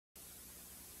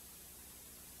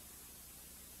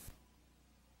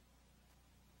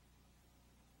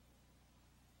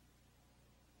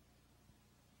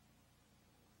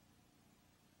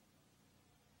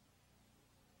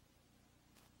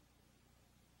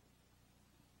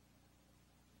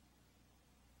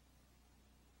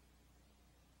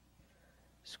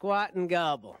Squat and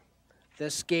gobble, the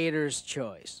skater's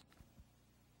choice.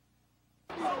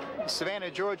 Savannah,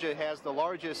 Georgia has the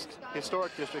largest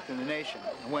historic district in the nation.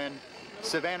 When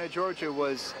Savannah, Georgia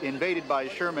was invaded by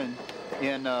Sherman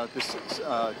in the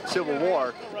Civil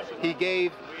War, he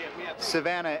gave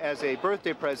Savannah as a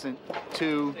birthday present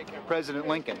to President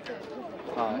Lincoln.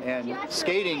 And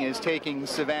skating is taking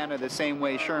Savannah the same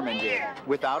way Sherman did.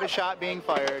 Without a shot being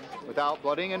fired, without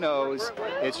blooding a nose,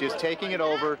 it's just taking it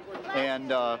over and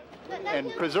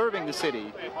preserving the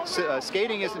city.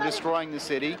 Skating isn't destroying the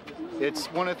city. It's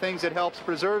one of the things that helps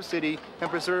preserve city and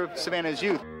preserve Savannah's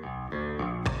youth.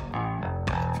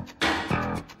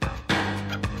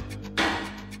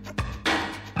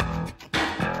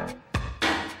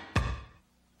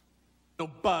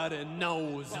 Nobody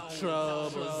knows the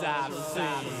troubles I've seen.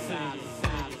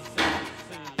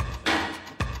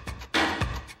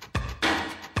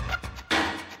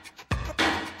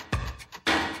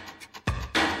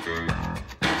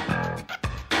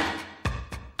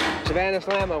 Savannah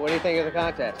Slamma, what do you think of the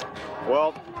contest?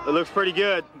 Well, it looks pretty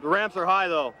good. The ramps are high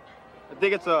though. I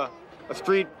think it's a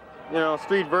street,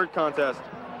 street vert contest.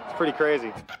 It's pretty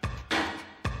crazy.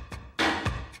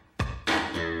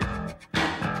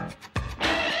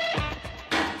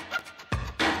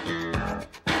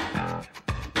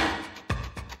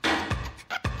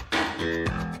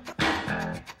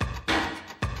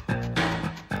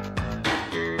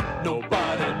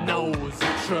 Nobody knows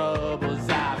the troubles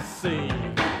I've seen.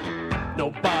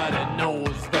 Nobody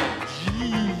knows but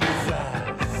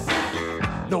Jesus.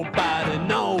 Nobody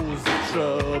knows the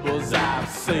troubles I've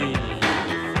seen.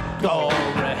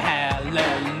 Glory,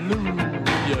 hallelujah.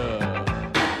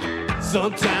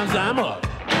 Sometimes I'm up,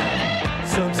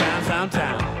 sometimes I'm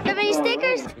down. Have any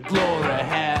stickers? Glory,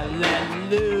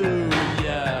 hallelujah.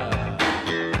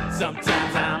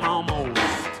 Sometimes I'm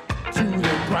almost to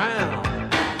the ground.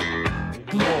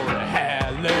 Glory,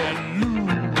 hallelujah.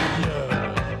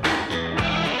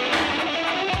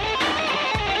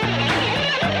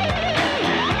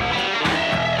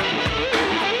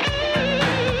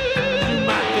 You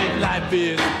might think life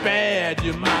is bad,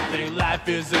 you might think life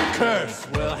is a curse.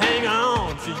 Well, hang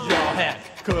on to your hat,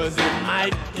 'cause it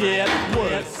might get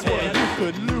worse. Hey, you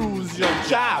could lose your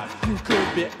job, you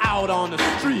could be out on the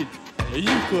street,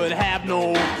 you could have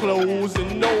no clothes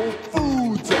and no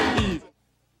food to eat.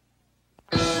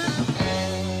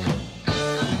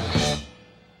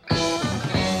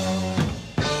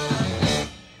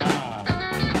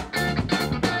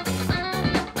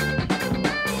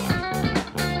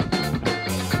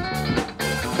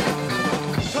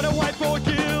 Cut a white boy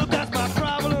killed, that's my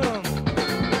problem.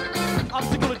 I'm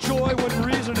sick of joy when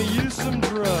reason to use some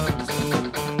drugs.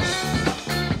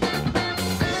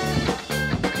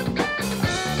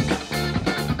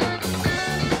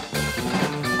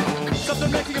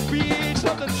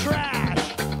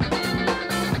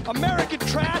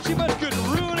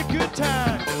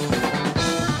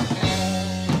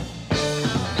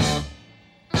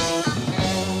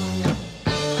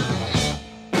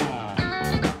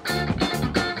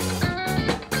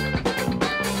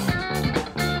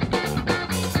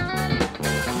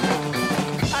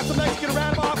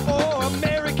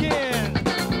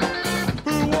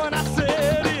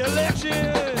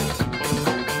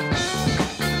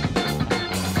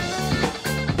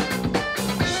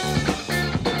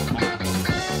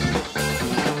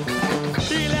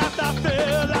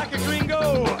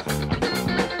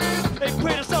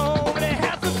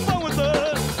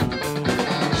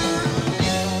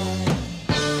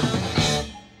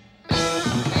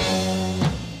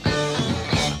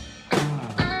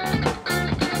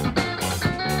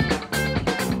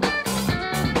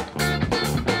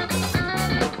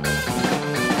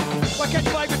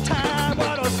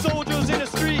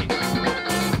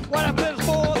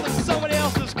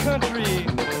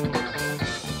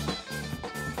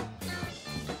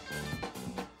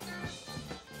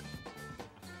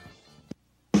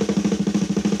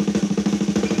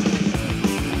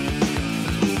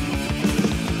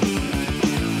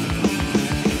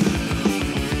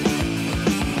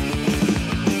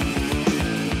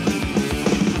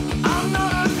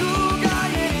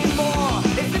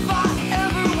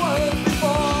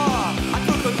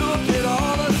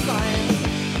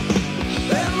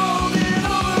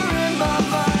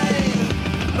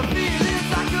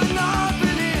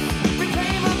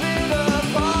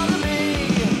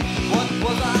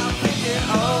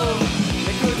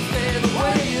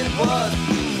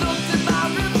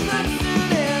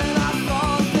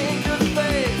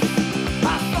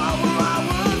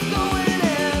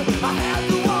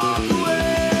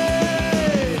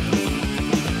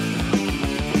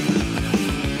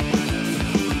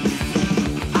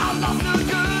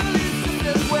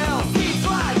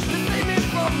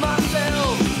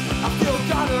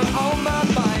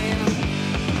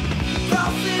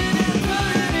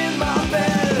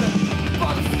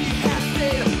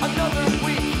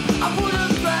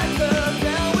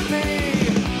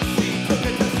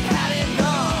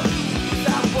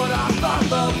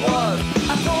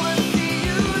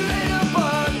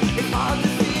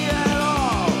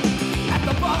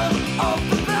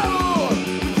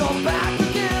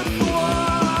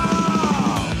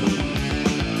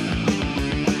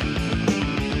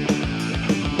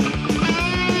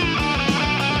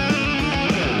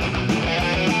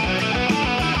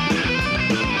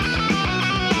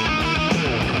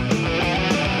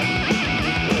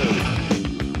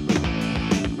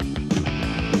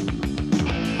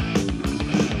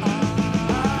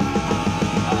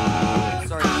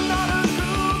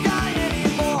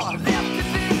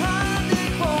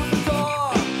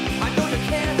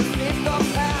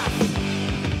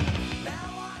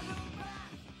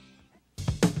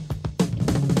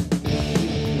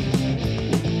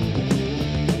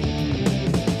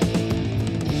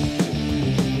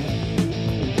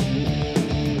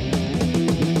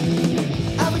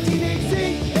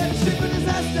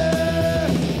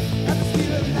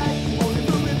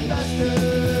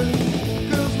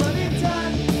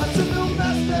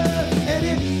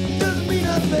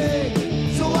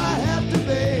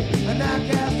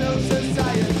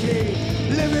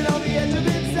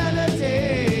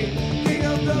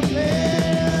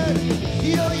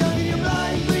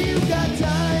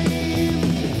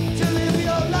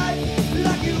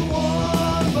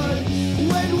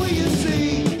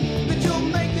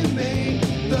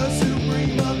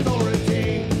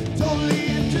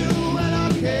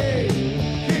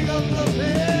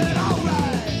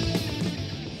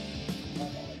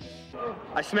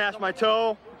 I smashed my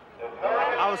toe.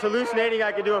 I was hallucinating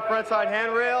I could do a frontside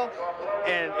handrail,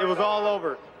 and it was all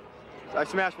over. I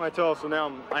smashed my toe, so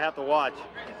now I have to watch.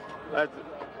 I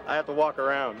have to walk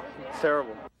around. It's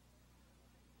terrible.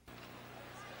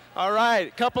 All right,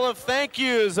 a couple of thank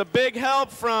yous. A big help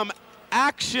from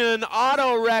Action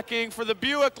Auto Wrecking for the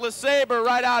Buick LeSabre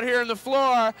right out here on the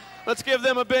floor. Let's give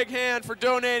them a big hand for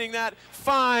donating that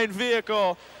fine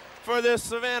vehicle for this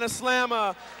Savannah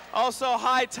Slamma. Also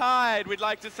High Tide, we'd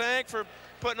like to thank for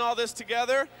putting all this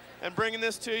together and bringing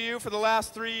this to you for the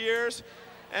last 3 years.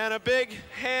 And a big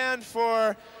hand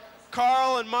for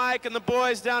Carl and Mike and the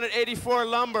boys down at 84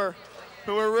 Lumber,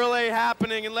 who are really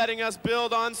happening and letting us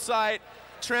build on site.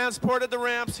 Transported the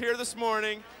ramps here this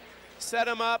morning, set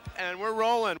them up, and we're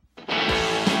rolling.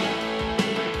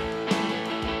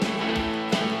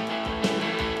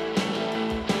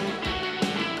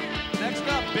 Next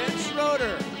up, Ben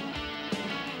Schroeder.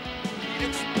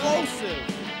 Explosive,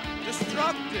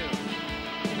 destructive,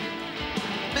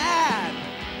 mad.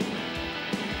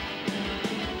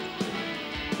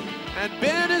 And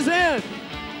Ben is in.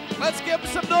 Let's give him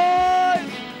some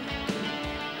noise.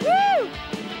 Woo!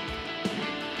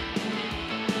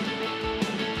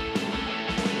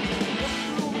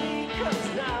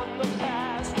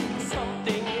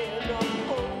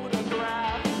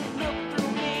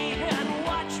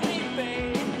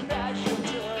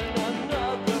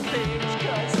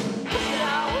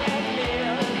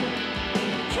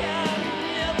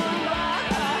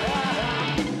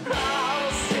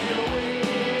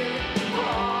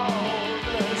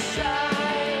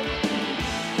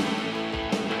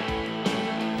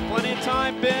 Plenty of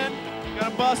time, Ben.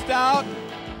 Gonna bust out.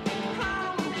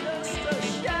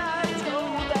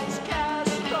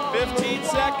 15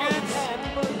 seconds.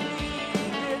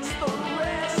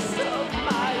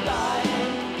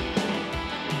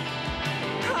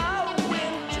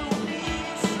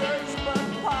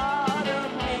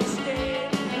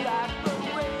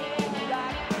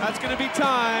 That's gonna be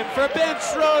time for Ben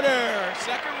Schroeder.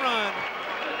 Second run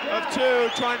of 2,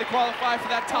 trying to qualify for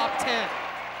that top 10.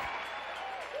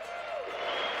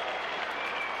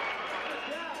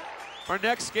 Our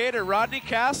next skater, Rodney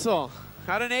Castle,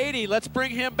 had an 80. Let's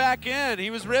bring him back in. He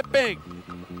was ripping.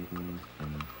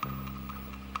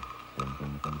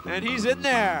 And he's in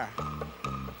there.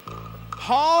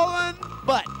 Hauling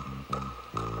butt.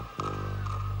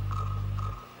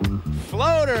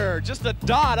 Floater, just a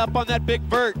dot up on that big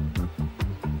vert.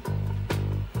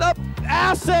 The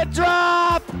acid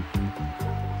drop.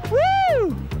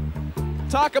 Woo!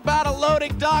 Talk about a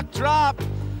loading dock drop.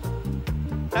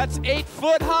 That's 8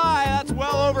 foot high, that's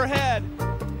well overhead.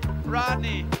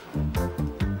 Rodney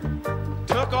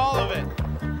took all of it.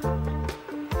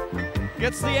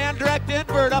 Gets the indirect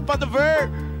invert up on the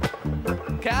vert.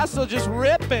 Castle just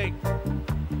ripping.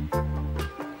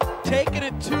 Taking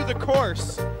it to the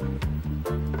course.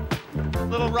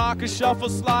 Little rock and shuffle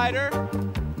slider.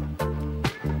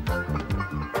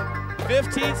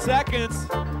 15 seconds.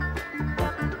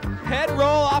 Head roll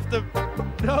off the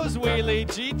nose wheelie,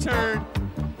 G-turn.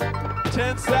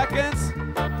 10 seconds.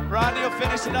 Rodney will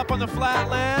finish it up on the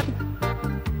flatland.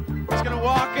 He's gonna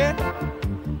walk it.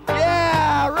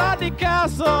 Yeah, Rodney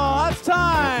Castle, that's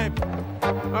time.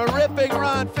 A ripping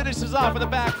run, finishes off with a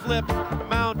backflip,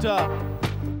 mount up.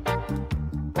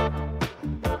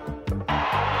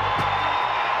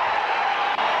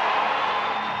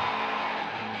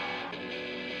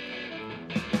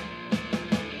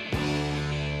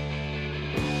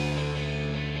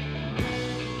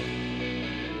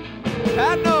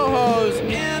 Pat Noho's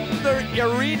in the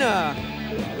arena.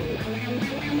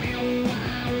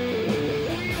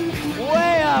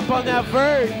 Way up on that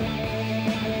vert.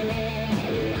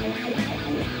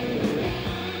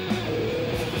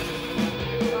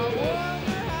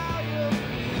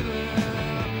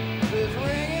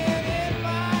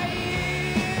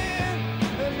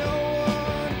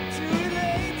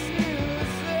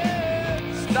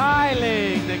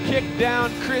 Styling the kick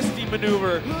down Christie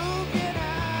maneuver.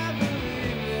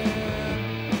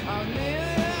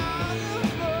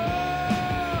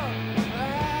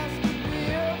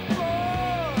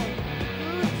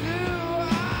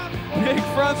 Big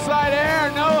front side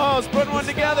air, Noho's putting one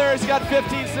together. He's got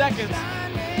 15 seconds.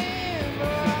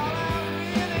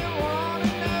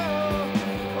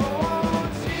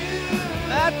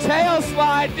 That tail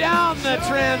slide down the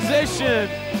transition.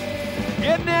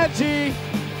 Getting edgy.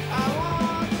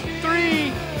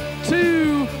 3,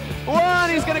 2, 1.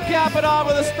 He's gonna cap it off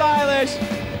with a stylish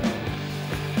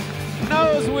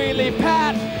nose wheelie.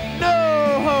 Pat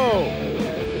Noho.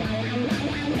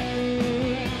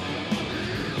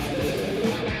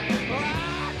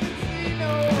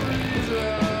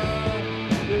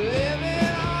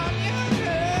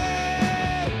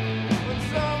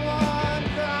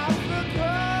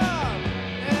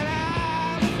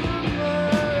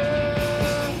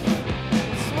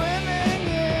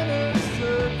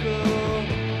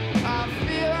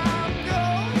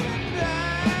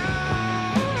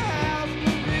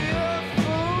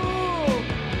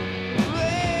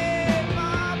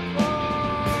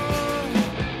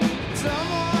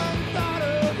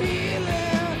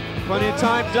 Plenty of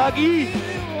time, Dougie.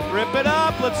 Rip it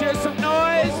up. Let's hear some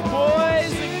noise,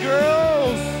 boys and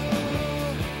girls.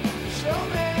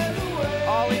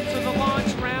 Ollie to the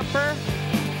launch ramper.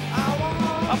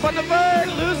 Up on the bird,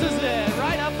 loses it.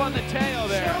 Right up on the tail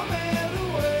there.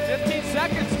 15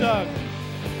 seconds, Doug.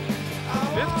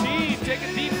 15, take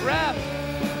a deep breath.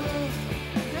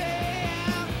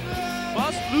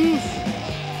 Bust loose.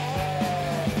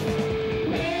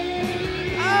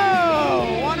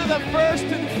 Oh, one of the first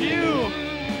and few.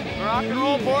 Rock and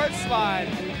roll board slide.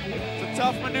 It's a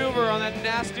tough maneuver on that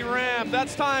nasty ramp.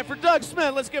 That's time for Doug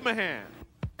Smith. Let's give him a hand.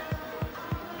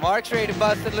 Mark's ready to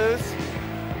bust it loose.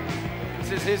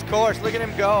 This is his course. Look at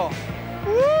him go.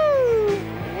 Woo!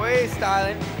 Way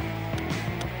styling.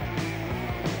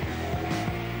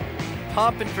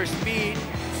 Pumping for speed.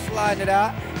 Sliding it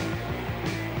out.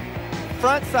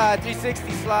 Front side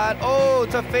 360 slide. Oh,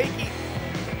 it's a fakie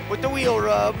with the wheel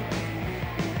rub.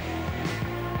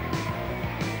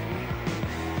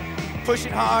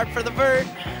 Pushing hard for the vert.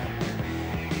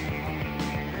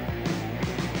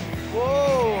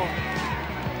 Whoa.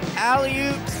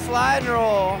 Alley-oop slide and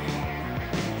roll.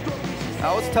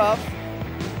 That was tough.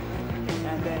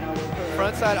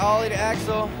 Front side ollie to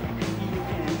axle.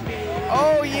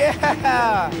 Oh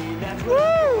yeah!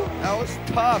 Woo! That was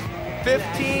tough.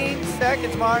 15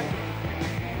 seconds, Mark.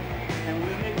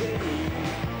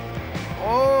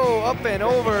 Oh, up and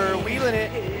over, wheeling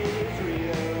it.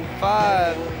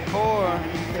 5, 4,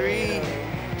 3,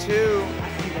 2,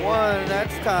 1.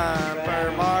 That's time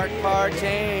for Mark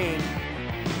Partain.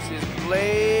 This is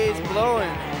Blaze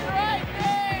blowing.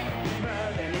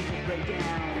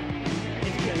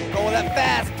 Going with that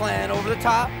fast plan over the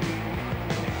top.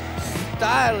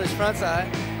 Stylish front side.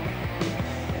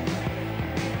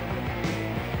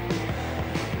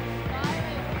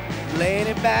 Laying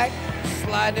it back,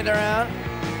 sliding it around.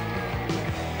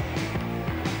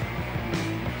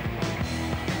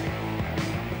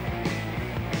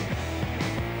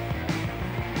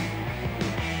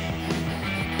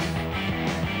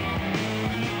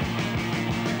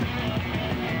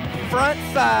 Front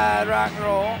side rock and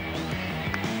roll.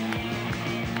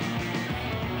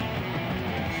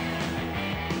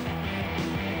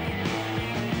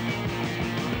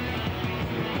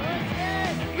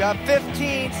 You got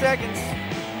 15 seconds.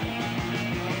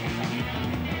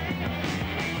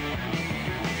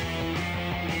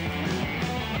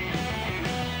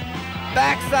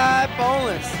 Backside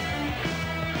boneless.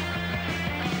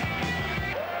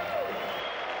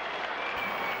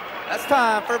 That's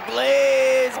time for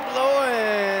Blaze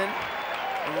blowing,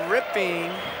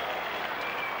 ripping.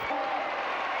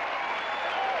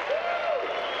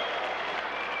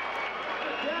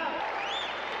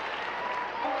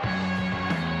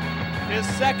 His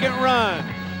second run.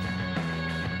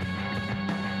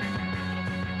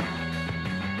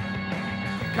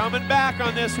 Coming back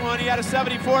on this one. He had a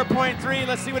 74.3.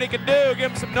 Let's see what he can do.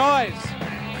 Give him some noise.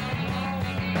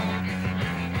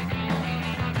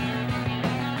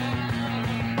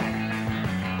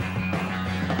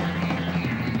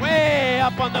 Way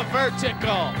up on the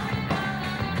vertical.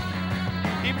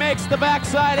 He makes the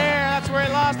backside air. That's where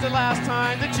he lost it last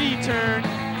time. The G-turn.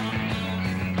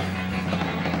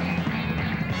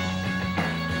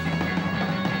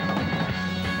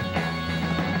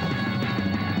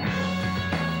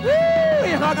 Woo!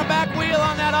 He hung a back wheel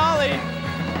on that ollie.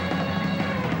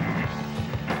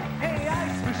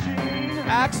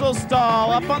 Axle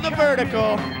stall up on the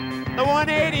vertical. The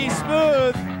 180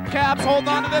 smooth. Caps holding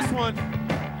on to this one.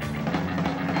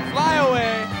 Fly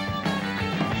away.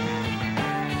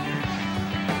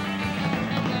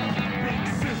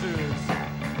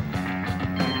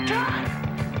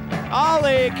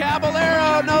 Ollie,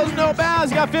 Caballero knows no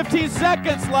bounds. He's got 15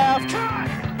 seconds left.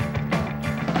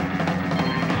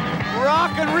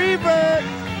 Rock and revert.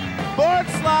 Board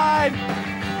slide.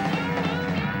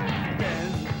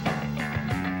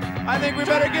 I think we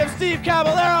better give Steve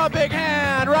Caballero a big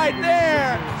hand right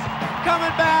there.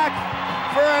 Coming back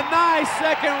for a nice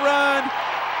second run.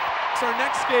 It's our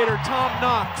next skater, Tom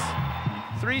Knox.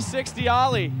 360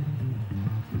 ollie.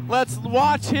 Let's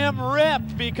watch him rip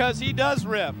because he does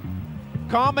rip.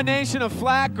 Combination of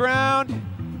flat ground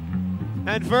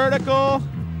and vertical.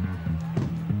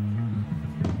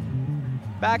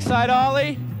 Backside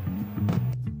ollie.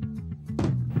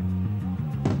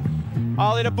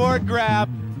 Ollie to board grab.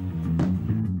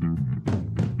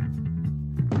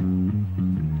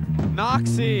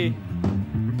 Noxie,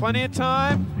 plenty of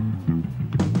time.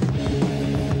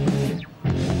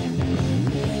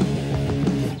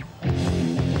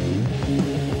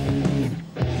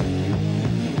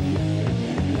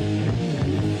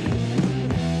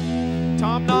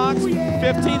 Tom Knox,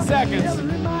 15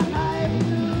 seconds.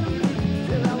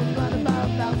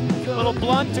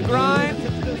 1 to grind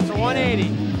to 180.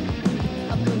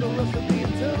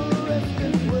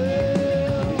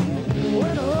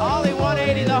 Ollie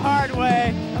 180 the hard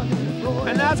way.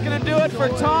 And that's going to do it for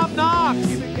Tom Knox.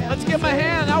 Let's give him a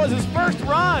hand. That was his first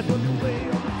run.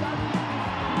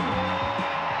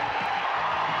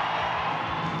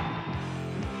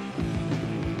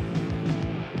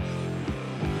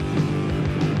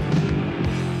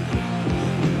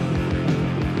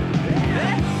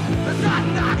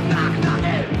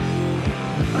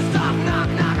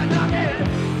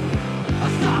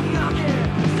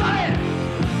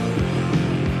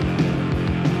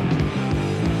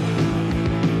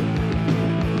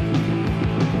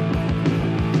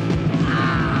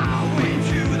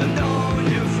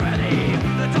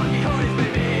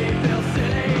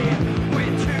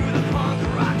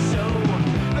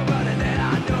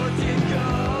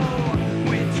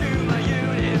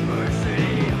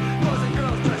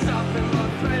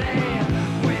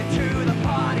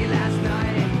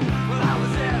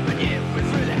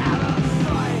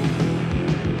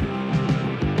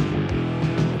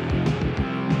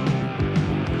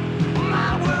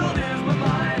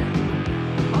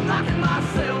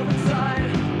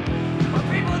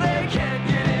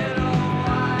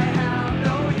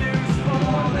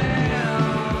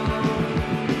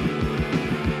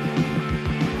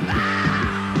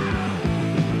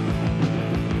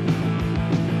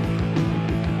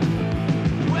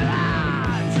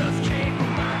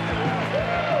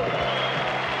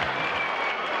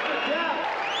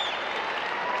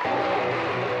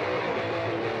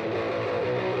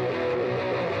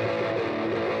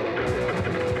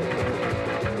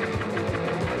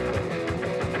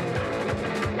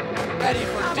 Ready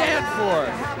for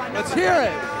Danforth. Let's hear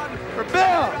it for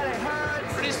Bill.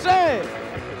 What do you say?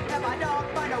 If I don't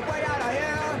find a way out of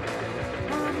here,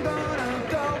 I'm gonna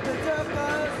go berserk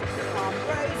 'cause I'm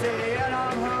crazy and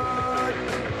I'm hurt.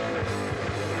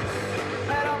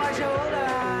 Head on my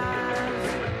shoulders,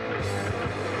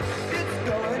 it's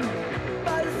going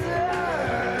berserk.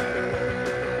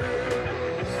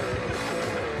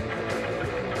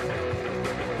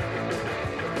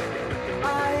 I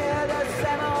hear the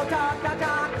same old talk,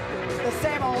 the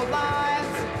same old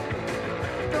lines.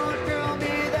 Don't tell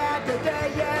me that today,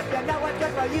 if you know what's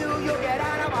good for you, you'll get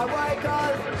out of my way,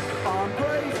 'cause I'm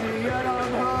crazy and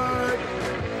I'm hurt.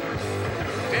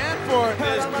 Danforth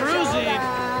is cruising.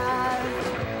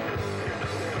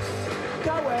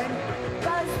 Going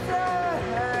berserk.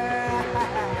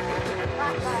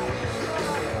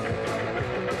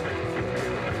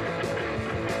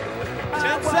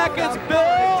 10 seconds,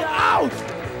 Bill, out.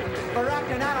 For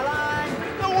acting out of line.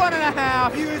 The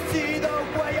 1.5. You see the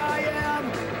way I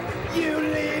am. You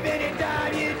leave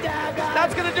anytime you die.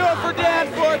 That's going to do it for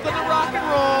Danforth on the rock and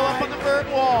roll up on the vert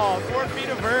wall. 4 feet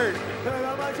of vert.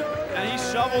 And he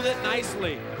shoveled it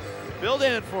nicely. Bill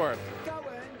Danforth.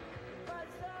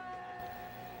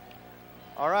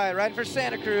 All right, riding for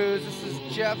Santa Cruz, this is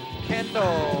Jeff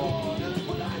Kendall.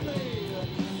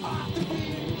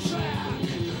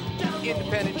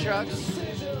 Independent trucks.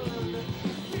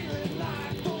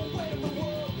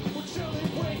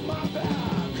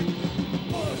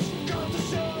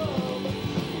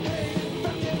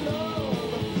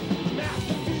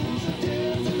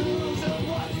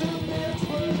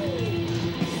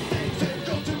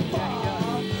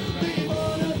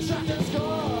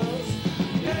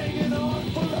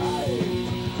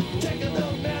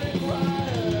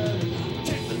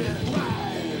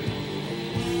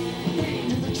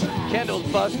 Kendall's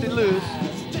busted loose.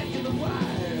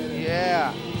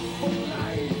 Yeah.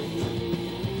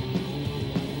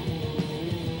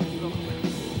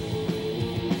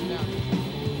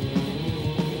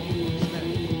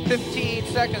 "15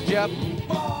 seconds, Jeff."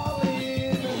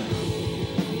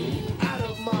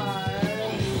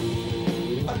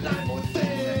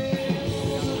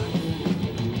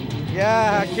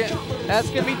 Yeah, that's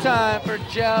gonna be time for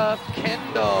Jeff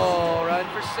Kendall, riding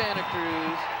for Santa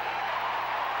Cruz.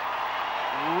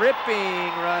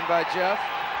 Ripping run by Jeff.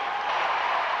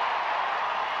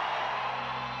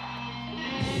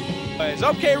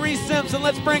 Okay, Reese Simpson,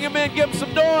 let's bring him in, give him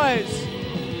some noise.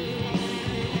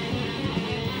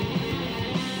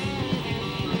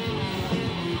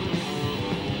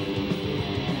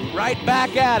 Right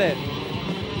back at it.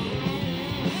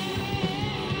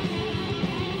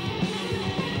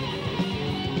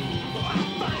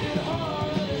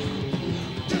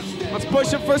 Let's push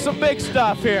him for some big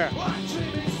stuff here.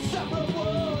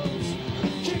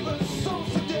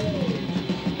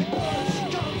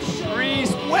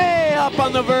 Reese way up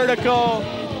on the vertical.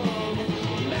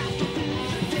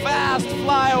 Fast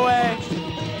flyaway.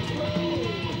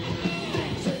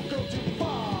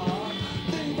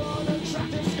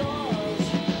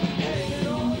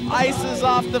 slices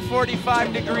off the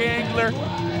 45-degree angler.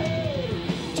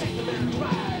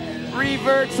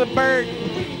 Reverts a Burt.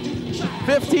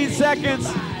 15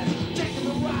 seconds.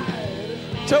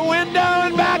 To window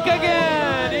and back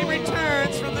again. He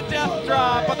returns from the death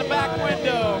drop on the back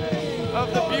window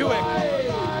of the Buick.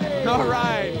 All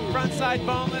right, frontside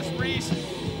boneless, Reese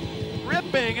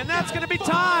ripping, and that's going to be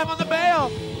time on the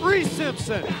bail. Reese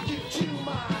Simpson.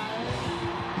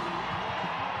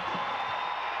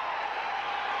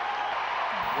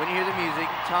 When you hear the music,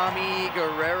 Tommy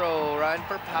Guerrero riding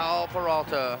for Powell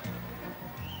Peralta.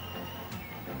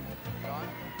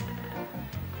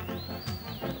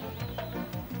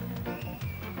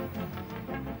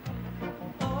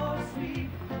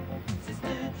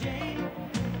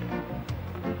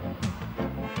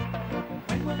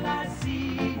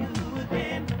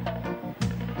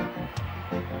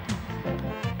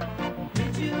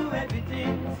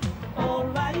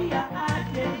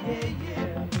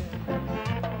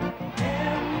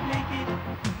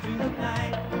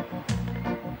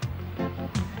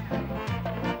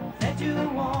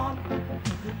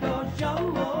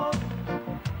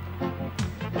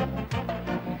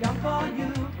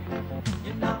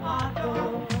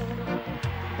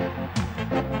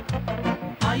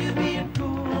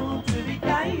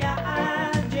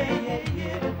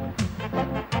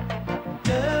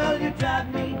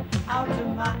 Drive me out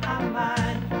of my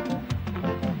mind.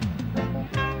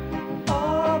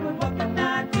 Oh, but what can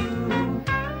I do?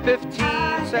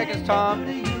 15 seconds, Tom.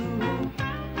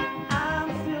 I'm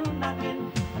still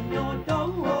knocking on your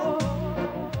door.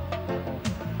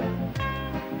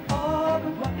 Oh,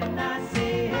 but what can I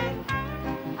say?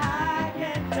 I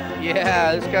can't turn.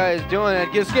 Yeah, this guy is doing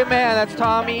it. Just give man, that's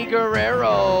Tommy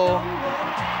Guerrero.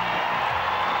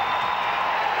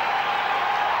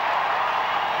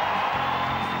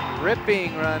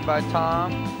 Ripping run by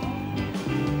Tom.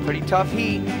 Pretty tough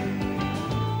heat.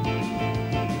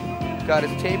 Got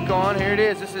his tape going. Here it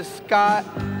is. This is Scott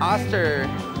Oster.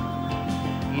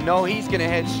 You know he's gonna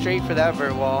head straight for that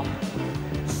vert wall.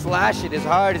 Slash it as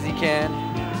hard as he can.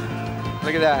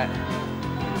 Look at that.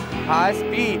 High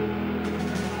speed.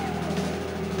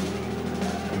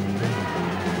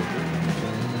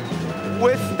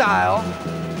 With style.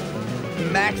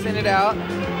 Maxing it out.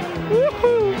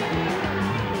 Woohoo!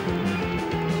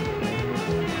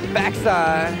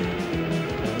 Backside.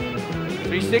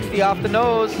 360 off the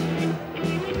nose.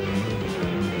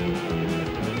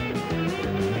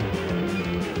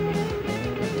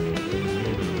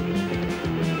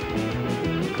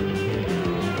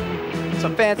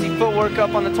 Some fancy footwork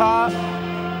up on the top.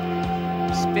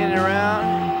 Spinning around.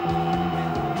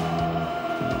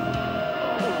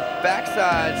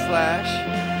 Backside slash.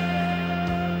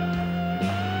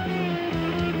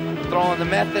 Throwing the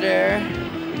method air.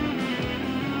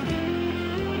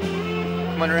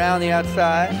 Coming around the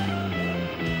outside.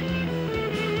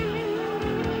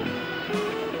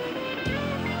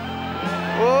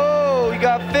 Whoa, we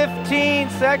got 15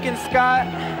 seconds, Scott.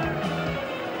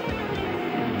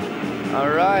 All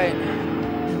right,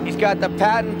 he's got the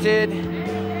patented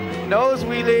nose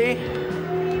wheelie.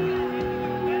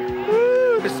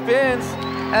 Woo, the spins,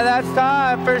 and that's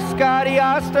time for Scotty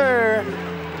Oster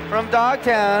from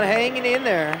Dogtown, hanging in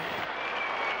there.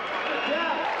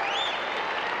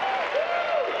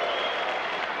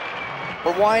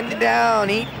 We're winding down,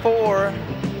 heat 4,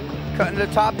 cutting to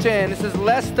the top 10. This is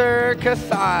Lester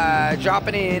Kasai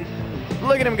dropping in.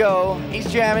 Look at him go,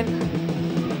 he's jamming.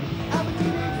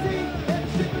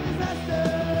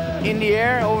 In the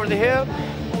air, over the hip,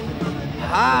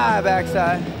 high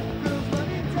backside.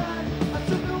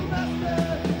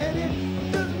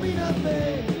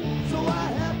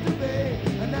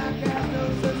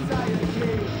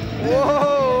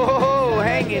 Whoa,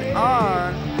 hanging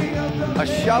on. A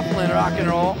shuffling rock and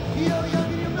roll.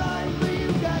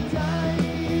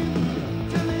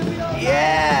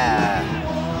 Yeah!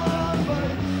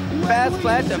 Fast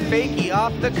plant to fakie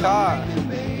off the car.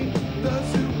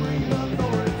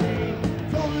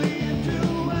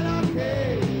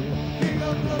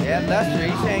 Yeah, Lester,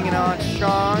 he's hanging on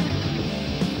strong.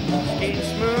 Skating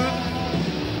smooth.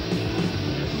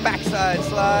 Backside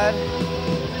slide.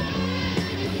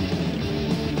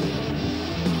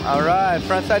 All right,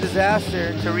 frontside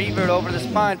disaster to revert over the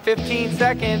spine. 15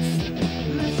 seconds.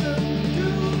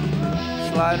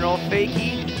 Slide and roll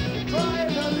fakie.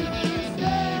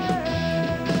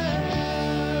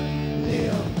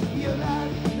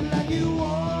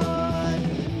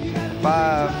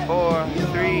 Five, 4,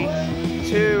 3,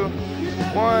 2,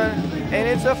 1, and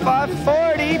it's a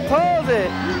 540. Pulls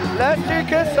it. Lester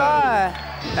Kasai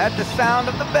at the sound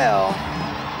of the bell.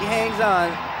 He hangs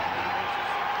on.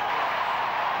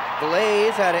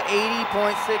 Blaze had an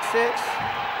 80.66.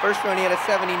 First run he had a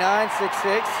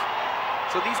 79.66.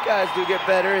 So these guys do get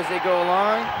better as they go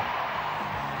along.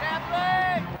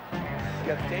 You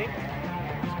got the tape?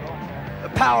 The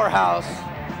powerhouse,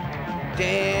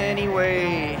 Danny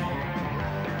Way.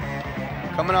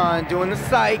 Coming on, doing the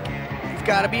psych. He's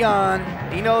got to be on.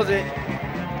 He knows it.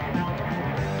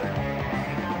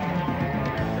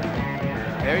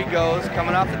 There he goes,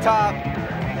 coming off the top.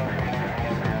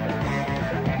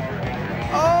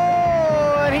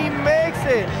 Oh, and he makes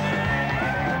it.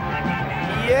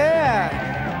 Yeah.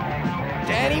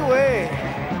 Danny Way.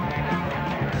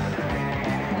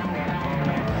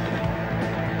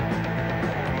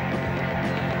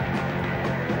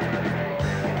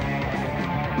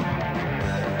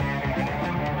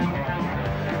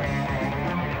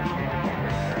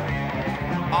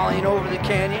 Ollie over the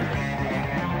canyon.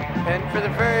 Heading for the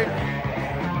vert.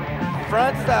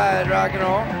 Front side rock and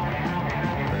roll.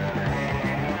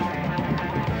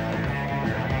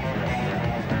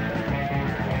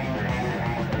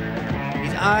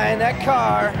 He's eyeing that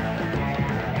car.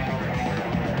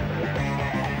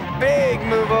 Big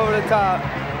move over the top.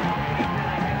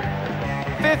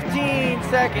 15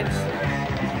 seconds.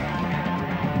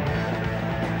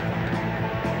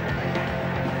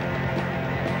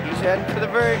 He's heading for the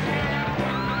vert.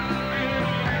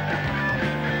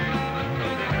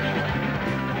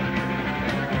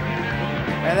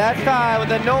 And that's time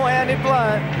with a no-handed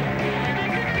blunt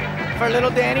for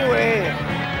little Danny Way.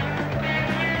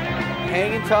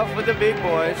 Hanging tough with the big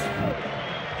boys.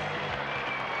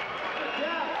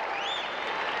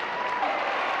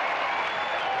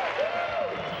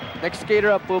 Next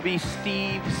skater up will be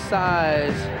Steve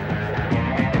Size.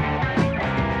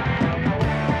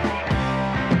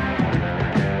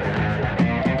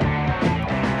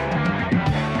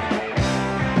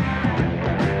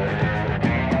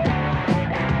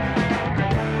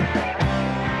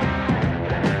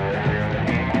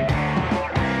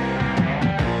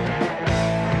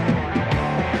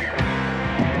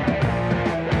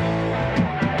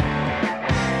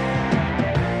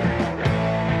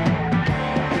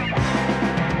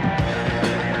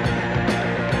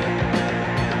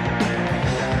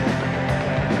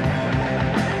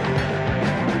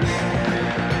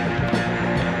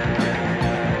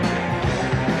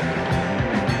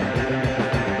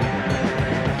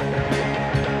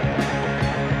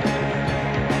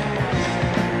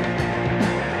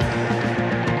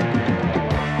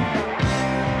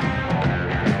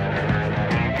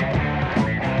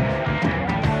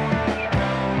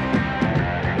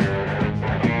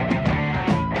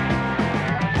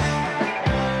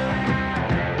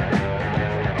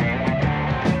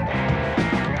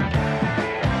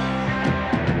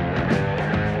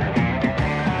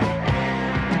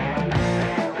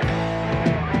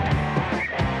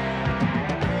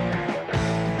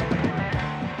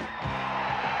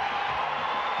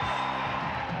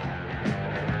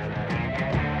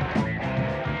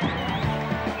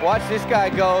 Watch this guy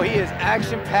go. He is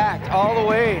action-packed all the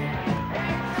way.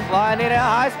 Flying in at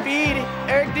high speed.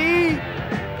 Eric D.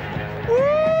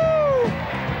 Woo!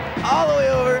 All the way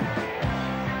over.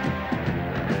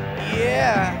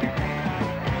 Yeah.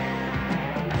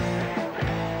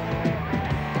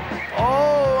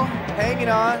 Oh, hanging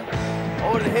on.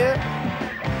 Over the hip.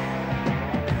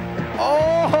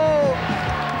 Oh,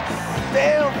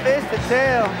 stale fist to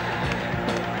tail.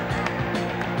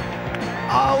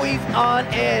 Always on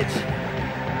edge.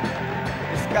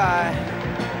 This guy.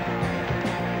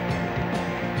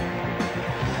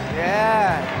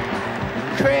 Yeah.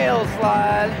 Trail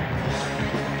slide.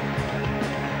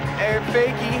 Air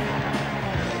fakie.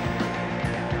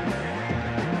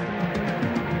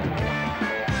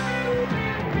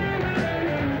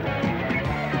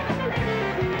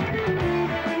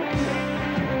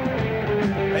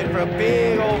 Ready for a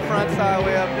big old front side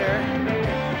way up there.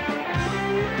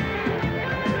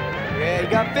 Yeah, you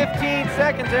got 15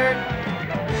 seconds, Eric.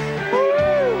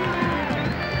 Woo!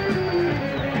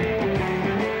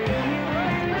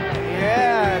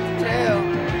 Yeah, it's tail.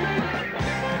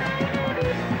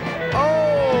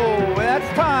 Oh, and that's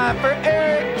time for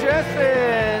Eric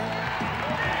Jessen.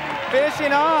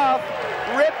 Finishing off,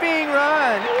 ripping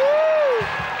run. Woo!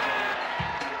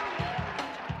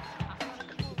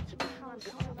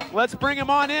 Let's bring him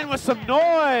on in with some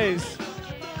noise.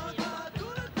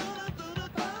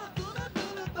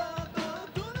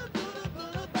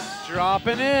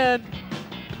 Dropping in,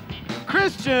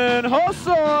 Christian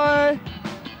Hosoi.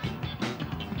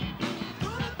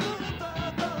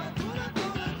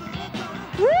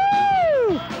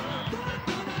 Woo!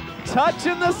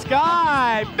 Touching the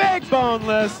sky, big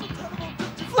boneless.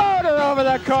 Floater over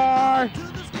the car.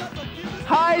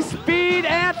 high-speed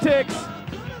antics.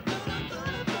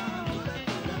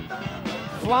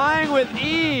 Flying with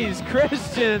ease,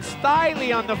 Christian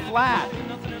Stiley on the flat.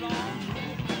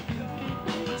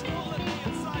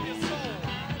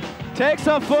 Takes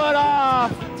a foot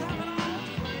off.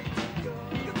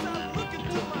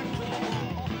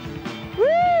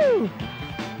 Woo!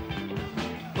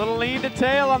 Little lean to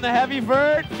tail on the heavy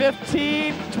vert.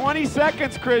 15, 20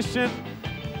 seconds, Christian.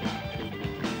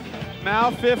 Now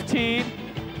 15.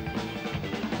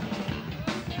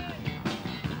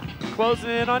 Closing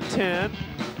in on 10.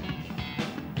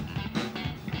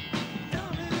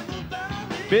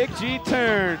 Big G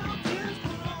turn.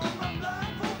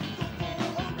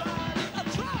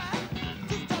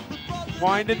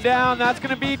 Winding down, that's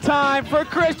gonna be time for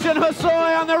Christian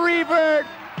Hosoi on the revert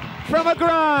from a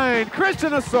grind.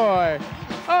 Christian Hosoi,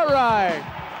 all right.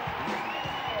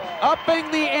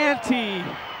 Upping the ante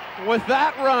with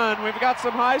that run. We've got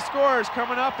some high scores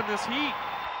coming up in this heat.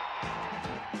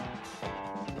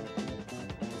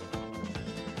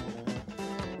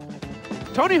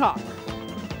 Tony Hawk,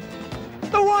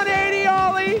 the 180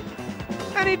 ollie,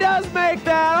 and he does make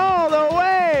that all the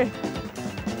way.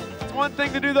 It's one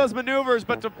thing to do those maneuvers,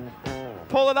 but to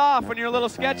pull it off when you're a little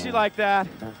sketchy like that.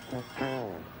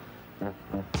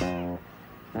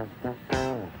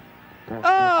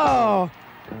 Oh,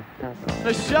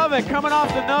 the shove it coming off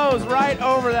the nose right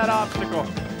over that obstacle.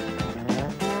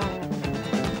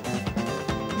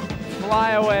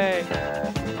 Fly away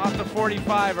off the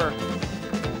 45er.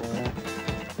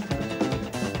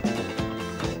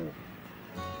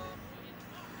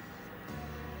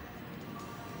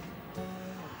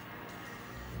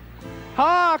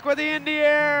 Hawk with the in the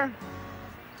air.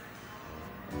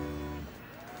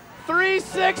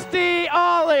 360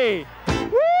 ollie.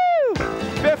 Woo!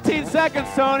 15 seconds,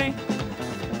 Tony.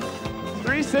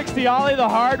 360 ollie the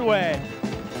hard way.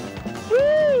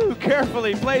 Woo!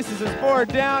 Carefully places his board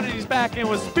down and he's back in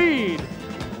with speed.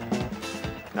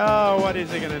 Oh, what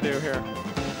is he gonna do here?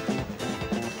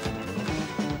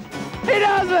 He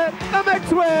does it! A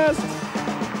McTwist!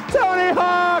 Tony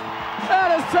Hawk,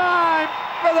 that is time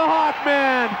for the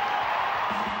Hawkman.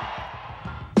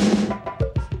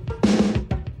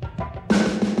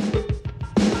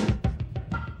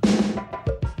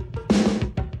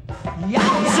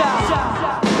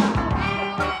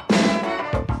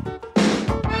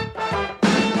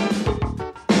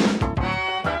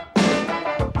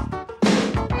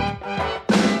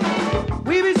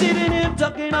 We be sitting here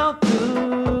talking all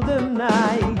through the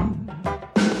night.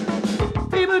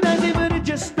 People dancing, but it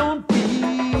just don't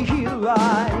feel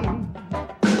right.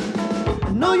 I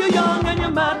know you're young and you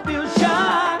might feel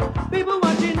shy. People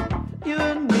watching you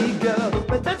and me, girl,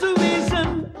 but that's the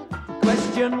reason.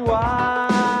 Question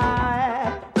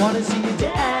why? Wanna see you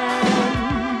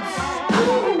dance?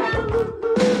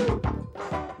 Ooh.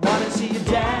 Wanna see you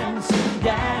dance,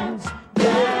 dance,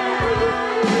 dance.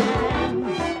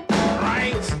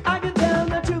 Right. I can tell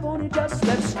that you've only just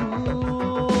left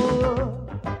school,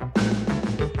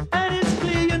 and it's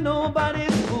clear you're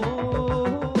nobody's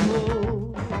fool.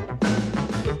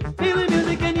 Feel the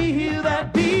music and you hear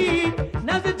that beat.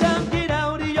 Now's the time, get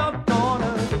out of your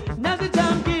corner. Now's the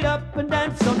time, get up and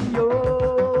dance on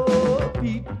your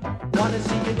feet. Wanna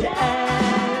see you dance?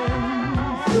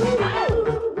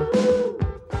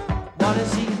 Wanna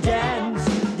see you dance,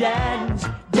 dance,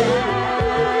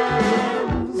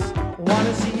 dance.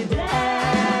 Wanna see you dance.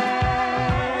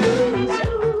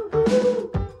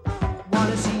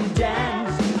 Wanna see you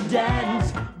dance,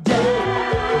 dance,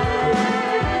 dance.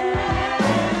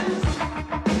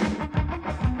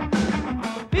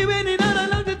 Be waiting all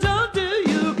along to talk to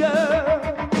you, girl.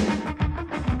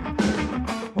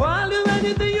 I'll do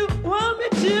anything you want me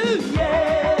to,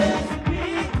 yes.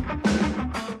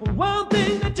 One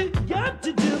thing that you got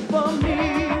to do for me.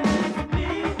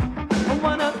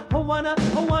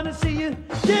 I wanna see you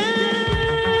dance.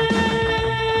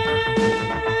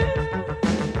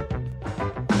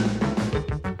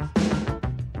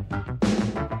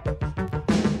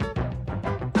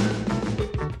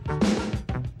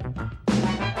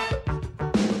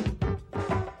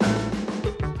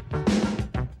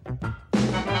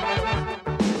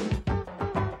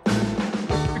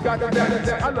 You got to dance,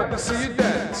 I love to see you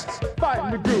dance. Fight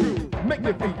in the groove, make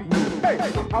your feet move. Hey,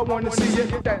 I want to see you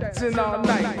dancing all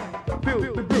night.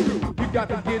 Feel the groove, you got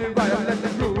to get it right. Let the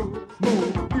groove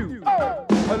move you. Oh,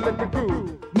 let the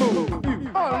groove move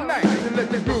you. All night, let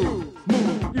the groove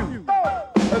move you. Oh,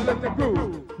 let the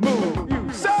groove move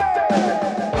you. Say!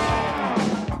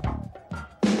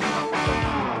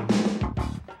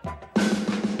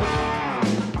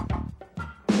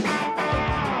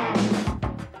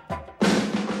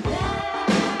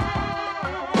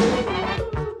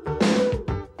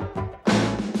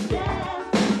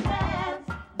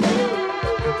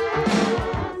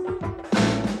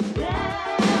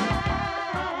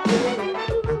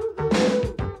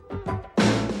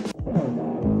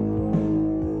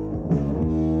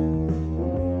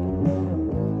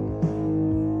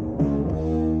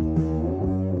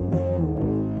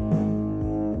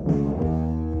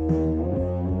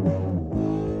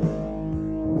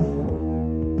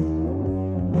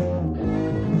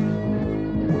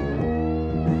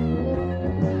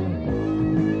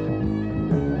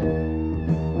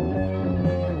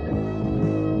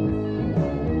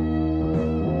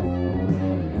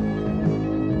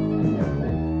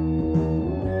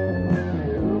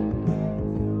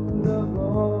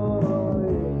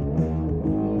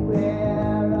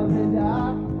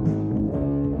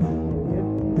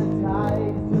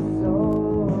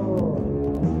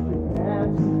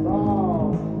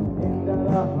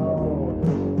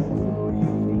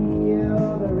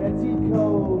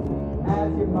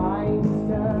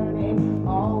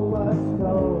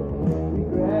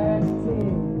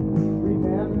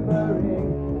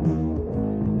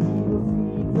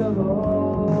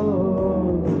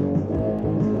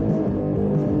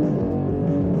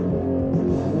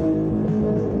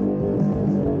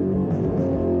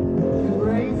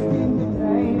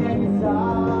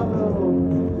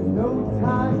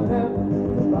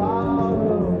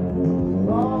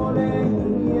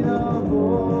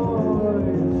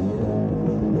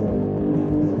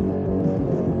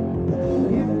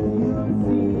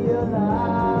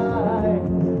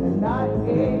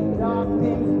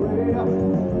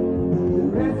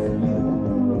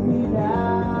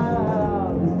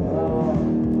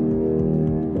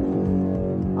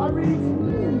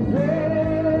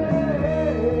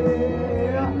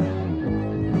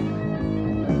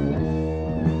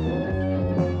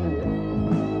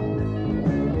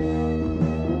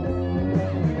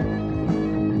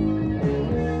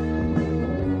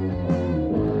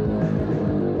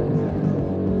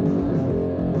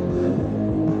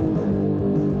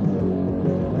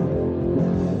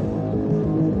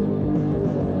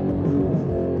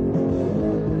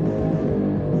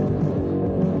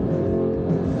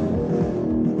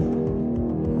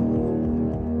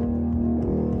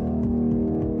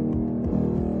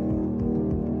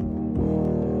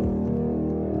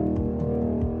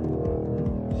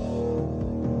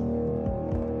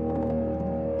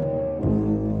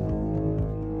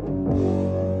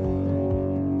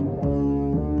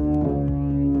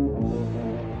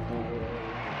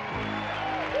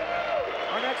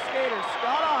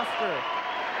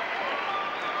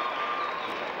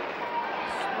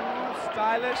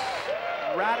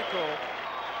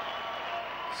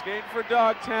 Skating for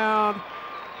Dogtown.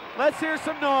 Let's hear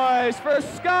some noise for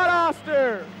Scott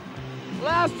Oster.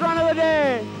 Last run of the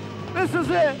day. This is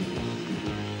it.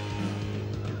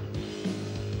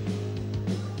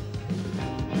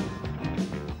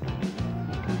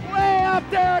 Way up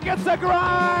there against the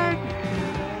grind.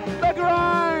 The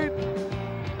grind.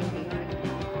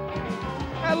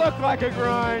 It looked like a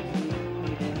grind.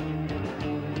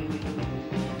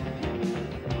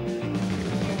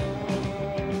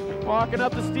 Walking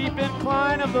up the steep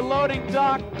incline of the loading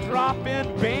dock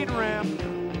drop-in Bane ramp.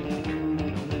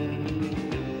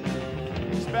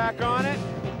 He's back on it,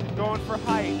 going for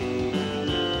height.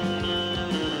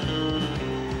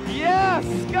 Yes,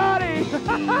 Scotty!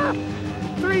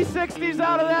 360s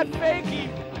out of that fakie.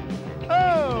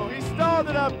 Oh, he stalled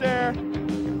it up there.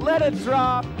 Let it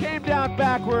drop, came down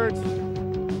backwards.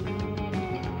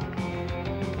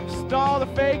 Stall the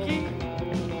fakie.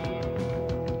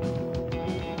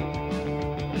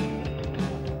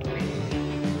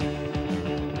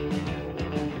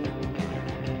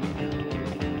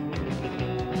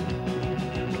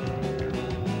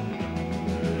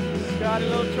 Got a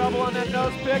little trouble on that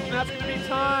nose pick, and that's going to be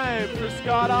time for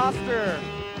Scott Oster.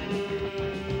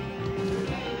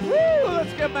 Woo,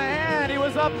 let's give him a hand. He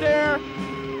was up there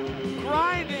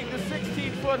grinding the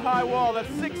 16-foot high wall.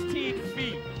 That's 16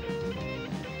 feet.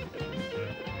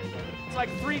 It's like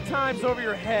 3 times over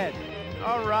your head.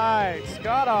 All right,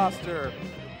 Scott Oster.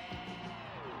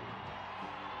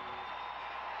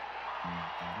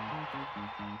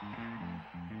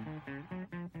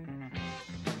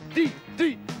 Deep.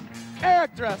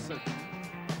 Eric Dressen.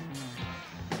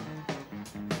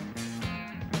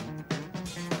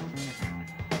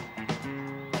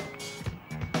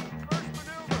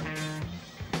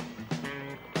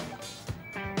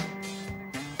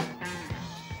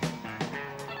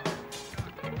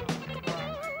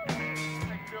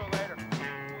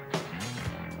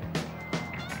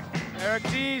 Eric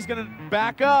D is going to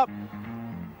back up.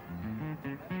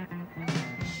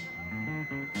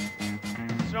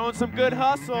 Showing some good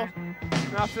hustle.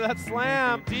 After that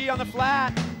slam, D on the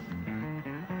flat.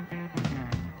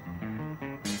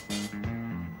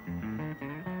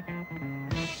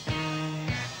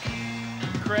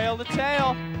 Cradle to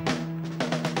tail.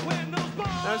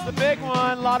 There's the big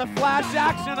one. A lot of flash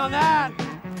action on that.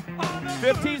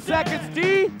 15 seconds,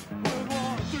 D.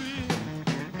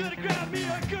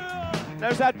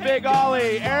 There's that big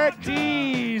ollie. Eric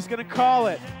D is gonna call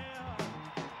it.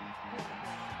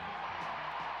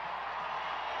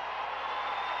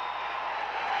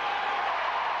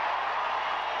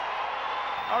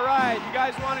 All right, you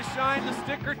guys want to shine the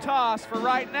sticker toss for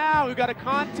right now. We've got a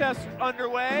contest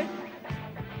underway.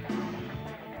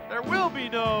 There will be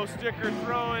no sticker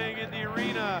throwing in the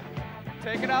arena.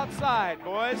 Take it outside,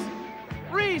 boys.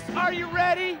 Reese, are you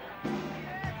ready?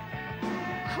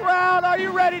 Crowd, are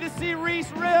you ready to see Reese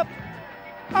rip?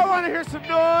 I want to hear some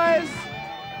noise.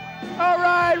 All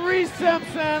right, Reese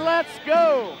Simpson, let's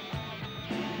go.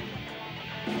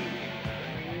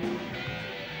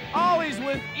 Always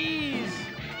with ease.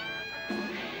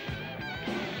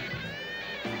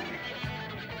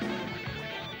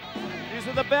 These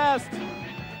are the best.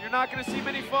 You're not going to see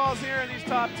many falls here in these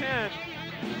top 10.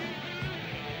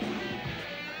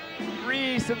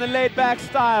 Reese in the laid-back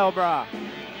style, brah.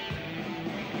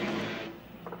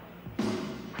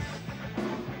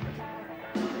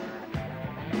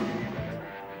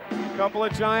 Couple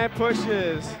of giant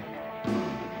pushes.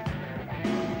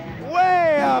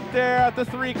 Way up there at the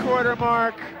 3/4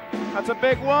 mark. That's a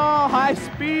big wall, high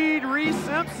speed, Reese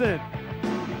Simpson.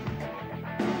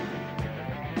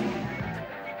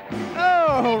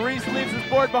 Oh, Reese leaves his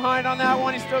board behind on that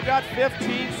one. He's still got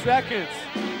 15 seconds.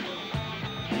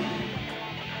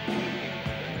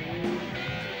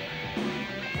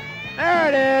 There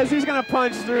it is. He's gonna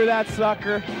punch through that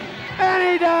sucker.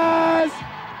 And he does.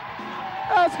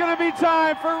 That's gonna be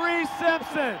time for Reese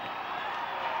Simpson.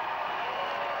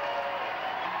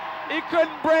 He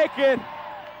couldn't break it.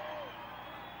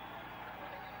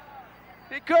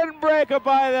 He couldn't break it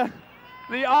by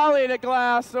the ollie to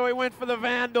glass, so he went for the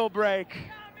vandal break.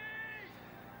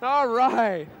 All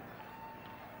right.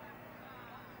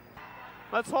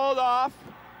 Let's hold off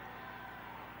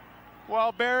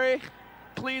while Barry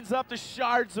cleans up the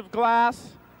shards of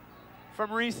glass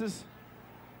from Reese's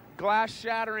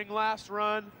glass-shattering last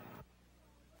run.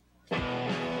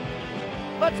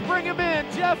 Let's bring him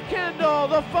in, Jeff Kendall,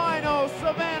 the final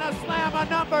Savannah Slamma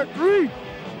number 3.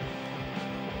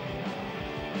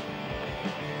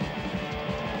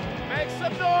 Make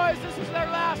some noise, this is their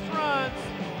last runs.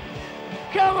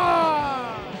 Come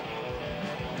on!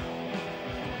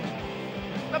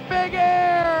 The big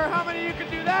air, how many of you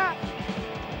can do that?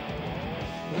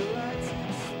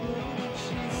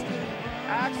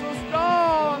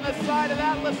 side of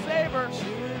that LeSabre.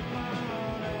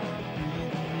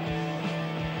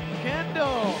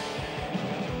 Kendall.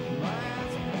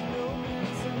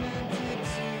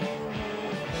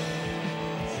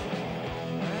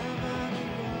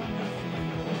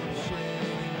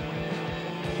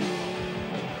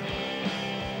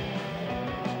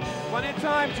 Plenty of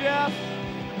time, Jeff.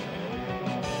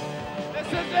 This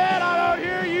is it, I don't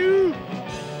hear you.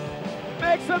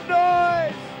 Make some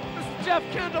noise. This is Jeff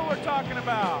Kendall we're talking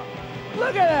about.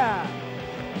 Look at that.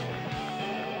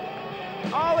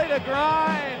 Ollie to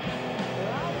grind.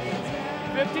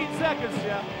 15 seconds,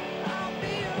 Jeff.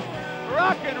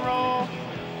 Rock and roll.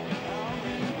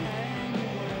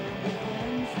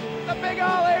 The big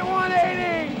Ollie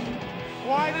 180.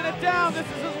 Winding it down. This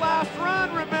is his last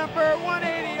run, remember.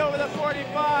 180 over the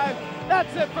 45.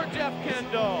 That's it for Jeff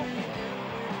Kendall.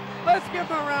 Let's give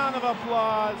him a round of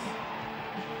applause.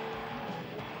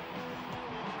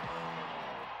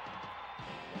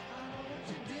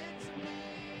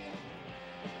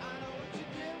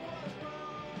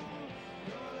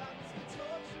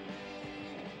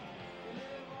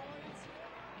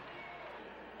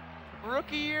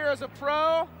 Rookie year as a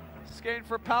pro, skating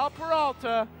for Pal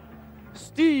Peralta,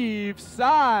 Steve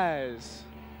Size.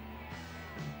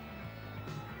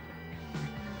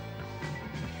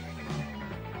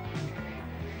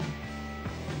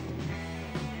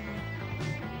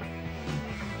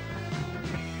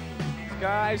 These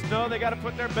guys know they got to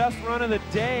put their best run of the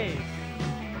day.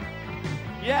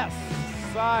 Yes,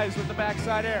 Size with the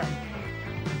backside air.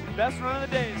 Best run of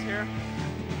the day is here.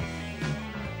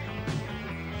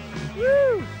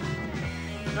 Woo!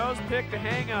 Nose pick to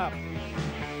hang up.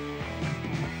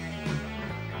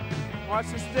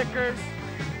 Watch the stickers.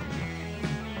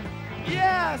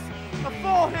 Yes! A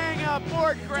full hang up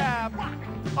board grab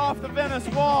off the Venice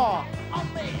wall.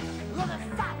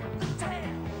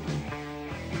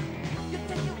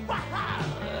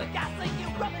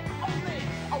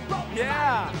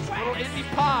 Yeah! Little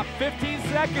indie pop. 15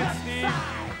 seconds, Steve.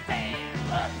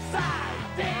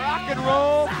 Rock and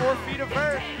roll, 4 feet of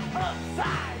vert.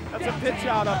 That's a pitch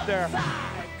out up there.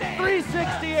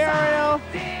 360 aerial.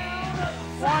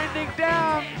 Winding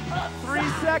down. 3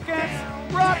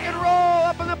 seconds. Rock and roll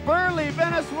up on the Burley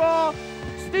Venice wall.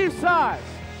 Steve Size.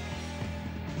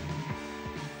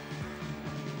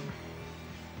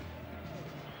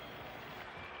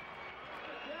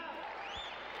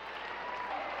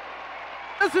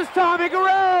 This is Tommy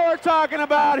Guerrero we're talking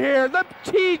about here. The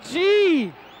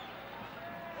TG.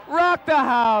 Rock the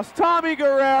house, Tommy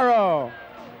Guerrero.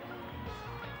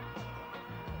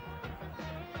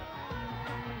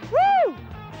 Woo!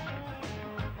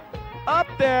 Up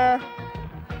there.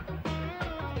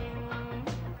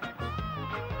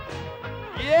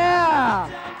 Yeah!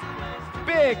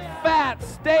 Big, fat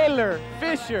Staler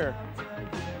Fisher.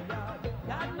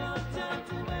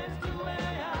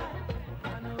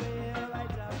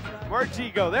 Where'd G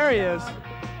go? There he is.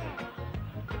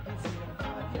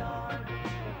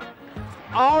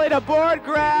 Ollie to board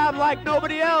grab like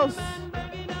nobody else.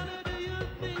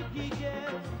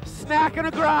 Snack and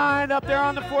a grind up there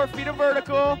on the 4 feet of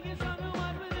vertical.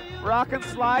 Rock and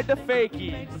slide to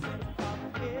fakie.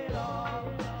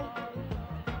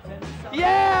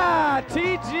 Yeah,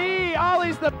 TG.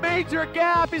 Ollie's the major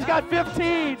gap. He's got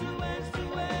 15.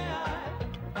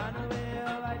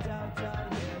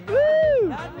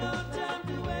 Woo!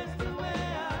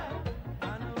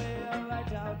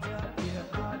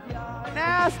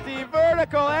 Nasty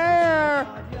vertical air.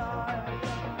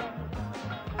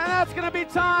 And that's going to be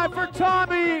time for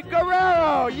Tommy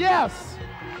Guerrero. Yes.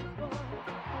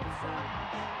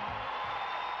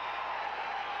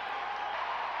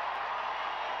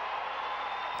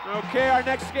 Okay, our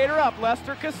next skater up,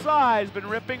 Lester Kasai, has been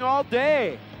ripping all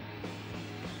day.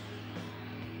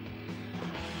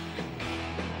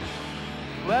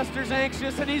 Lester's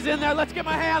anxious and he's in there. Let's get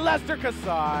my hand, Lester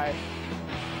Kasai.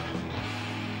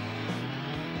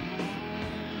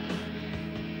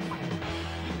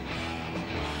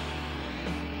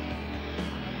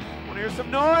 Want to hear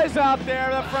some noise out there,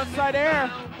 that front side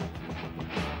air.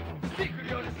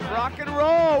 Rock and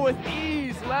roll with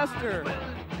ease, Lester.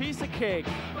 Piece of cake.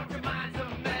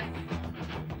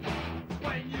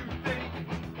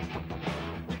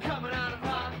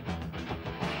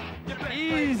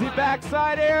 Easy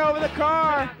backside air over the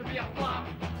car.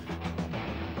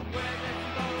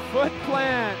 Foot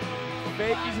plant.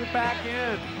 Fakies it back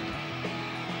in.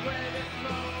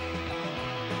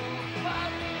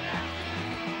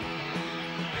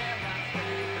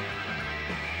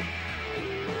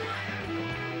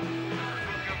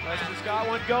 Lester's got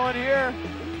one going here.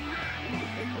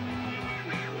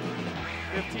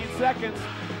 15 seconds.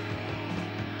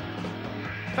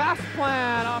 Fast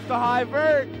plan off the high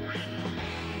vert.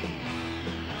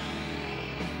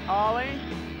 Ollie.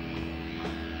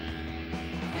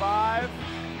 5.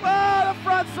 Oh, the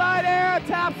front side air,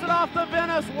 taps it off the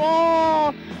Venice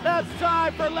wall. That's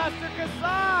time for Lester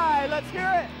Kasai. Let's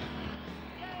hear it.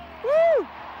 Woo!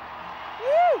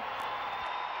 Woo!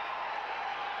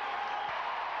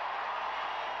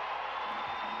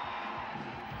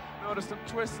 Noticed some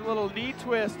twists, little knee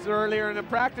twists earlier in the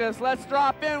practice. Let's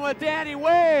drop in with Danny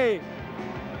Way.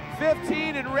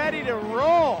 15 and ready to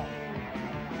roll.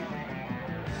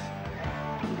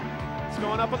 It's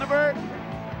going up on the vert.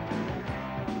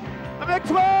 The big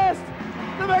twist!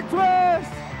 The big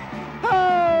twist!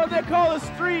 Oh, they call the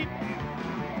street.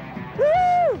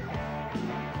 Woo!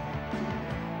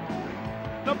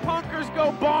 The punkers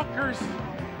go bonkers.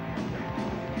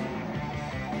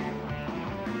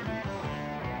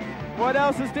 What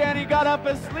else has Danny got up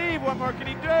his sleeve? What more can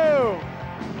he do?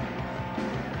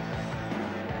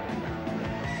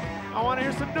 I want to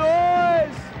hear some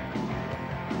noise.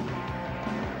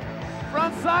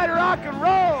 Front side rock and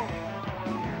roll.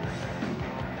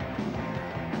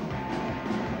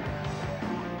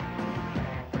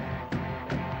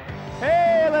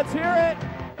 Hey, let's hear it.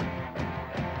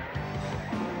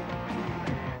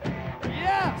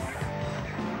 Yes.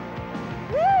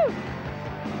 Woo!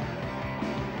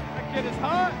 That kid is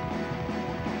hot.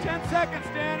 10 seconds,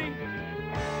 Danny.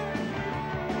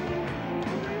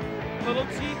 Little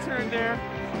G-turn there.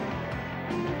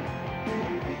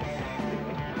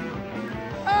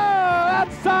 Oh,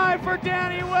 that's time for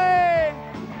Danny Way.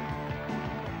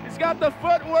 He's got the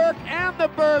footwork and the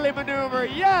Burley maneuver.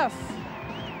 Yes.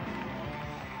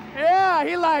 Yeah,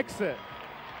 he likes it.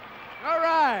 All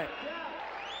right.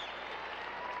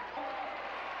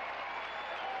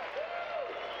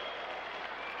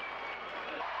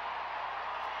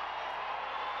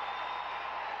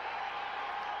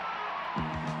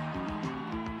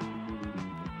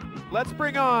 Let's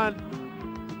bring on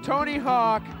Tony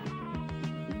Hawk.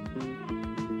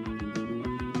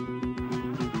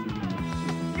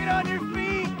 Get on your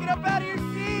feet, get up out of your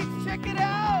seats, check it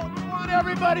out. I want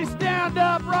everybody stand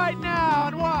up right now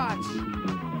and watch.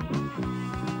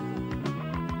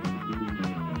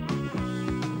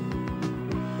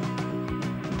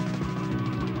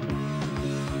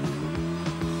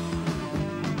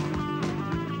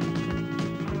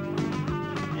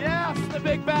 Yes, the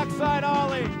big backside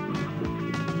ollie.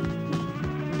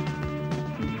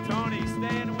 Tony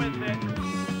staying with it.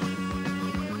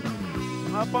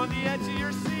 Up on the edge of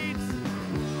your seats.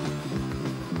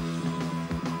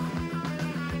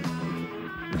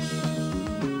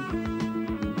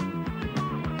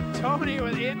 Tony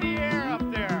with in the air up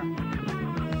there.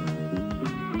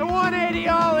 The 180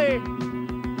 ollie.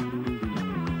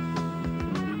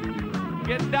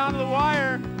 Getting down to the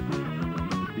wire.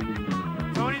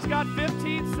 Tony's got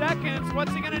 15 seconds.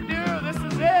 What's he gonna do? This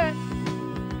is it.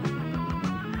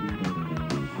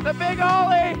 The big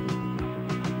ollie.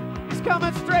 He's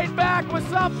coming straight back with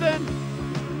something.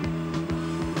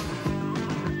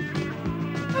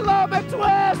 The low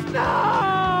McTwist.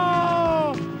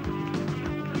 No!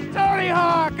 Tony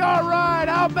Hawk. All right.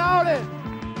 How about it?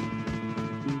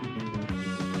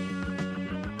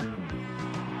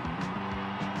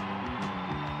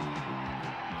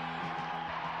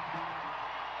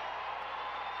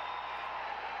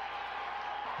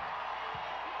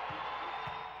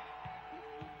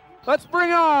 Let's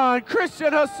bring on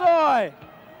Christian Hosoi.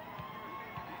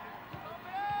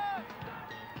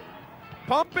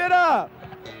 Pump it up.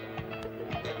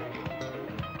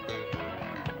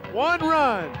 One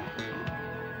run.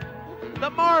 The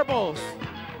marbles.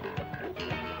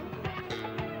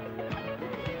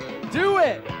 Do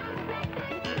it.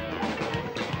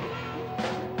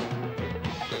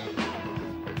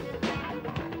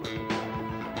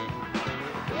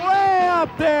 Way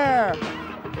up there.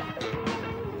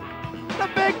 The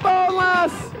big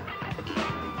boneless.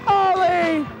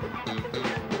 Ollie.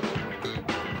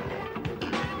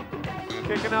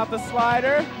 Kicking out the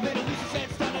slider.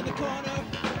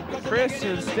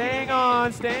 Christian staying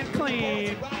on, staying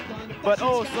clean, but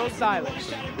oh, so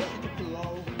stylish.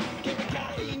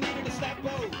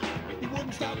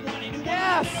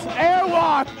 Yes,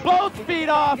 airwalk, both feet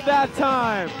off that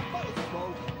time.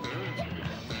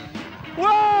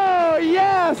 Whoa,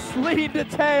 yes, lead to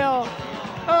tail.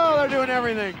 Oh, they're doing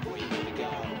everything.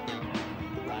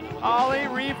 Ollie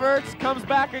reverts, comes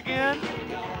back again.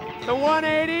 The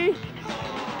 180.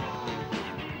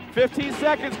 15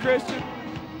 seconds, Christian.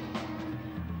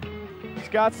 He's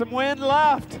got some wind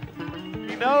left.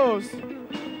 He knows.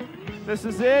 This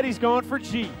is it, he's going for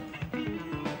G.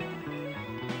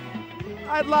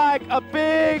 I'd like a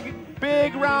big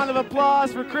big round of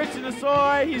applause for Christian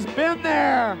Asoy. He's been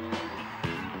there.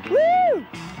 Woo!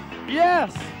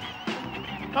 Yes.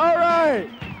 All right.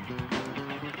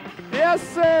 Yes,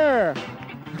 sir.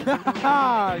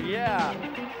 Yeah.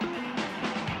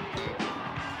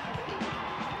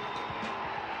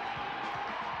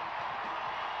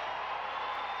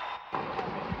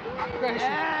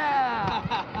 Yeah!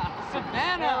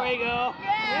 Savannah! There we go.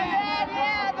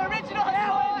 Yeah, the original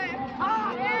Hawaii.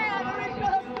 Ah, yeah, the original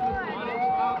Hawaii.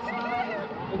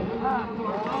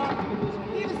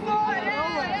 You saw it,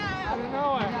 yeah.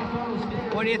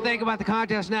 What do you think about the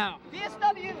contest now?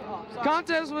 DSW.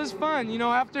 Contest was fun. You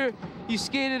know, after you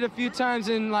skated a few times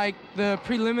in like the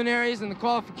preliminaries and the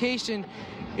qualification,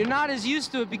 you're not as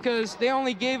used to it because they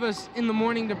only gave us in the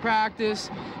morning to practice.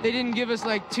 They didn't give us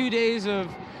like 2 days of,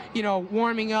 you know,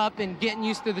 warming up and getting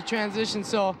used to the transition.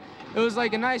 So it was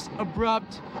like a nice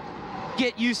abrupt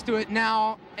get used to it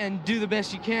now and do the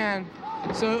best you can.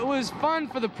 So it was fun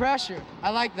for the pressure. I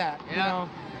like that. Yeah. You know,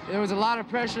 there was a lot of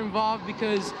pressure involved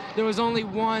because there was only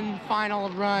one final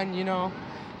run, you know,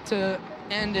 to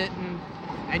end it.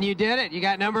 And you did it. You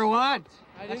got number one.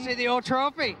 Let's see the old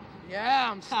trophy.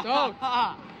 Yeah, I'm stoked.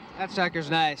 That sucker's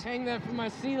nice. Hang that from my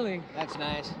ceiling. That's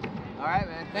nice. All right,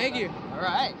 man. Thank you. All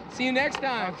right. See you next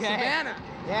time. Okay. Savannah.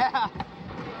 Yeah.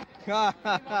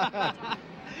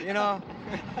 You know,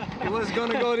 it was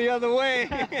gonna go the other way.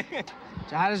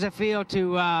 So how does it feel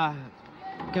to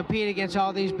compete against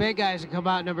all these big guys and come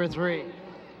out number 3?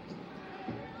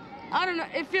 I don't know.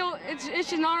 It's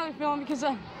just not really feeling because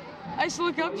I used to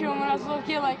look up to him when I was a little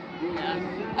kid. Like,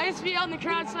 I used to be out in the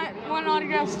crowd wanting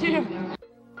autographs too.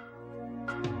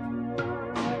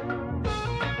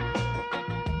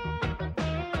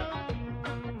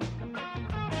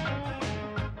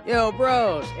 Yo,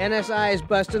 bros, NSI is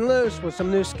busting loose with some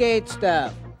new skate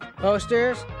stuff.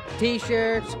 Posters,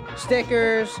 t-shirts,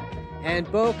 stickers,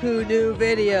 and beaucoup new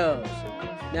videos.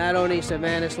 Not only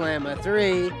Savannah Slamma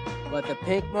 3, but the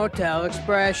Pink Motel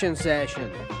Expression Session,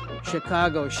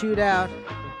 Chicago Shootout,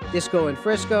 Disco in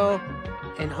Frisco,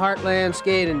 and Heartland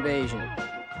Skate Invasion.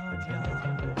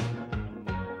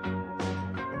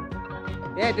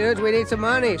 Yeah, dudes, we need some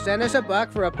money. Send us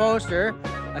 $1 for a poster,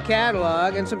 a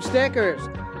catalog, and some stickers,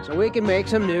 so we can make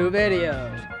some new videos.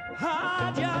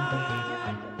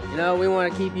 You know, we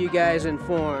want to keep you guys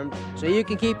informed, so you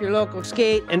can keep your local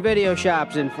skate and video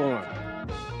shops informed.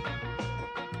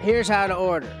 Here's how to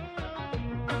order.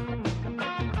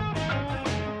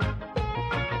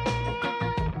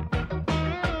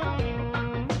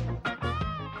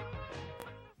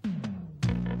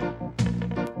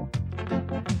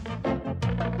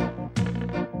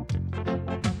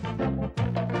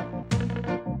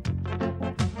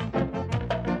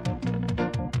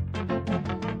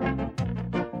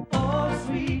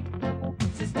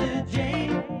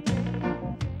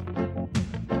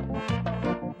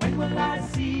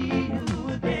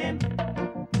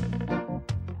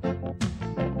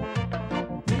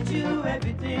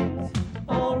 Everything's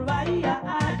alright,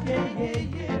 yeah,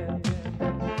 yeah.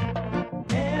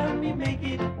 Help me make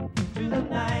it through the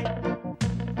night.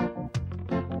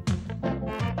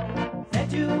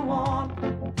 Said you want